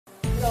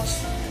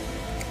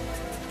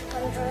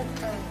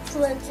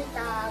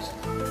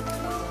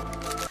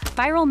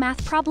Viral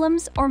math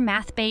problems, or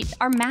math bait,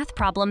 are math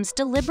problems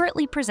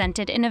deliberately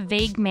presented in a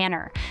vague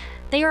manner.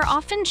 They are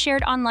often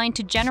shared online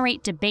to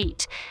generate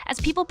debate, as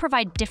people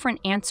provide different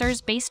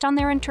answers based on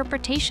their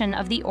interpretation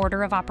of the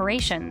order of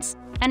operations.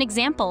 An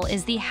example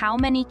is the "How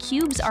many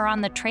cubes are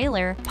on the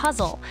trailer"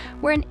 puzzle,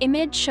 where an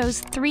image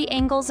shows 3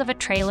 angles of a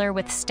trailer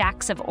with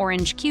stacks of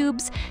orange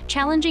cubes,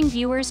 challenging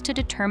viewers to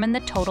determine the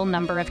total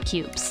number of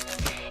cubes.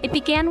 It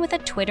began with a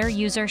Twitter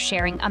user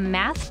sharing a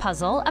math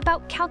puzzle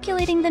about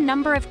calculating the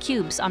number of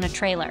cubes on a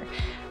trailer.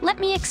 Let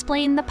me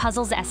explain the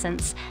puzzle's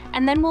essence,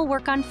 and then we'll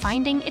work on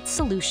finding its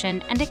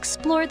solution and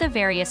explore the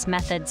various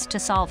methods to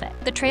solve it.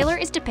 The trailer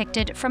is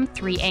depicted from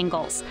 3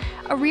 angles.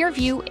 A rear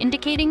view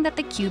indicating that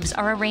the cubes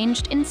are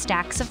arranged in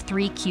stacks of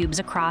 3 cubes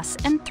across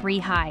and 3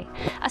 high.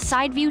 A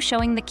side view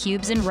showing the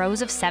cubes in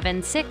rows of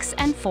 7, 6,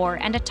 and 4,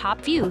 and a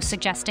top view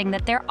suggesting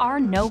that there are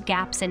no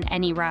gaps in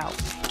any row.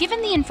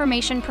 Given the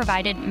information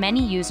provided,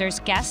 many users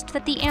guessed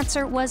that the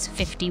answer was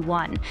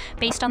 51,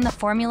 based on the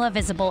formula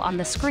visible on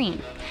the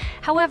screen.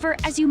 However,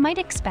 as you might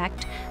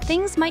expect,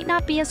 things might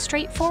not be as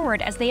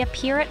straightforward as they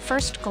appear at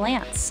first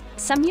glance.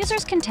 Some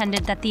users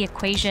contended that the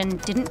equation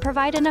didn't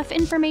provide enough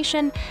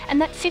information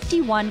and that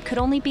 51 could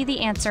only be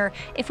the answer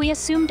if we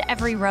assumed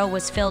every row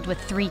was filled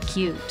with 3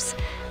 cubes.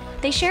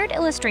 They shared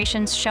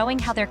illustrations showing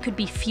how there could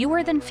be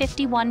fewer than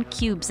 51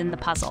 cubes in the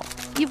puzzle.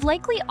 You've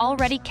likely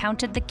already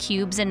counted the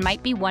cubes and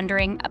might be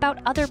wondering about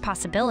other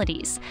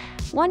possibilities.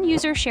 One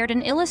user shared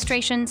an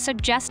illustration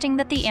suggesting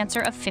that the answer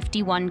of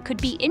 51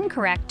 could be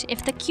incorrect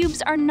if the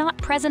cubes are not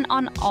present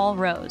on all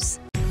rows.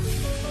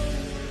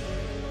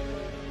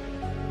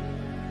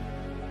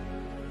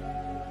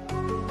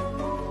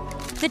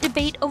 The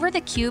debate over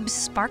the cubes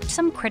sparked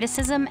some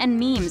criticism and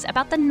memes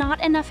about the not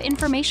enough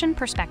information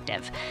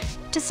perspective.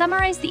 To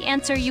summarize, the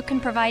answer you can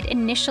provide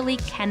initially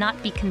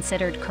cannot be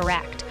considered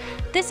correct.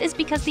 This is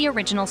because the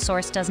original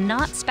source does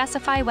not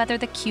specify whether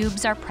the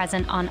cubes are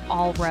present on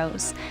all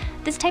rows.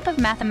 This type of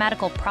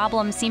mathematical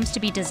problem seems to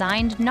be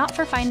designed not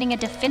for finding a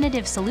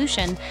definitive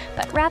solution,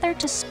 but rather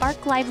to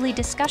spark lively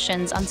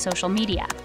discussions on social media.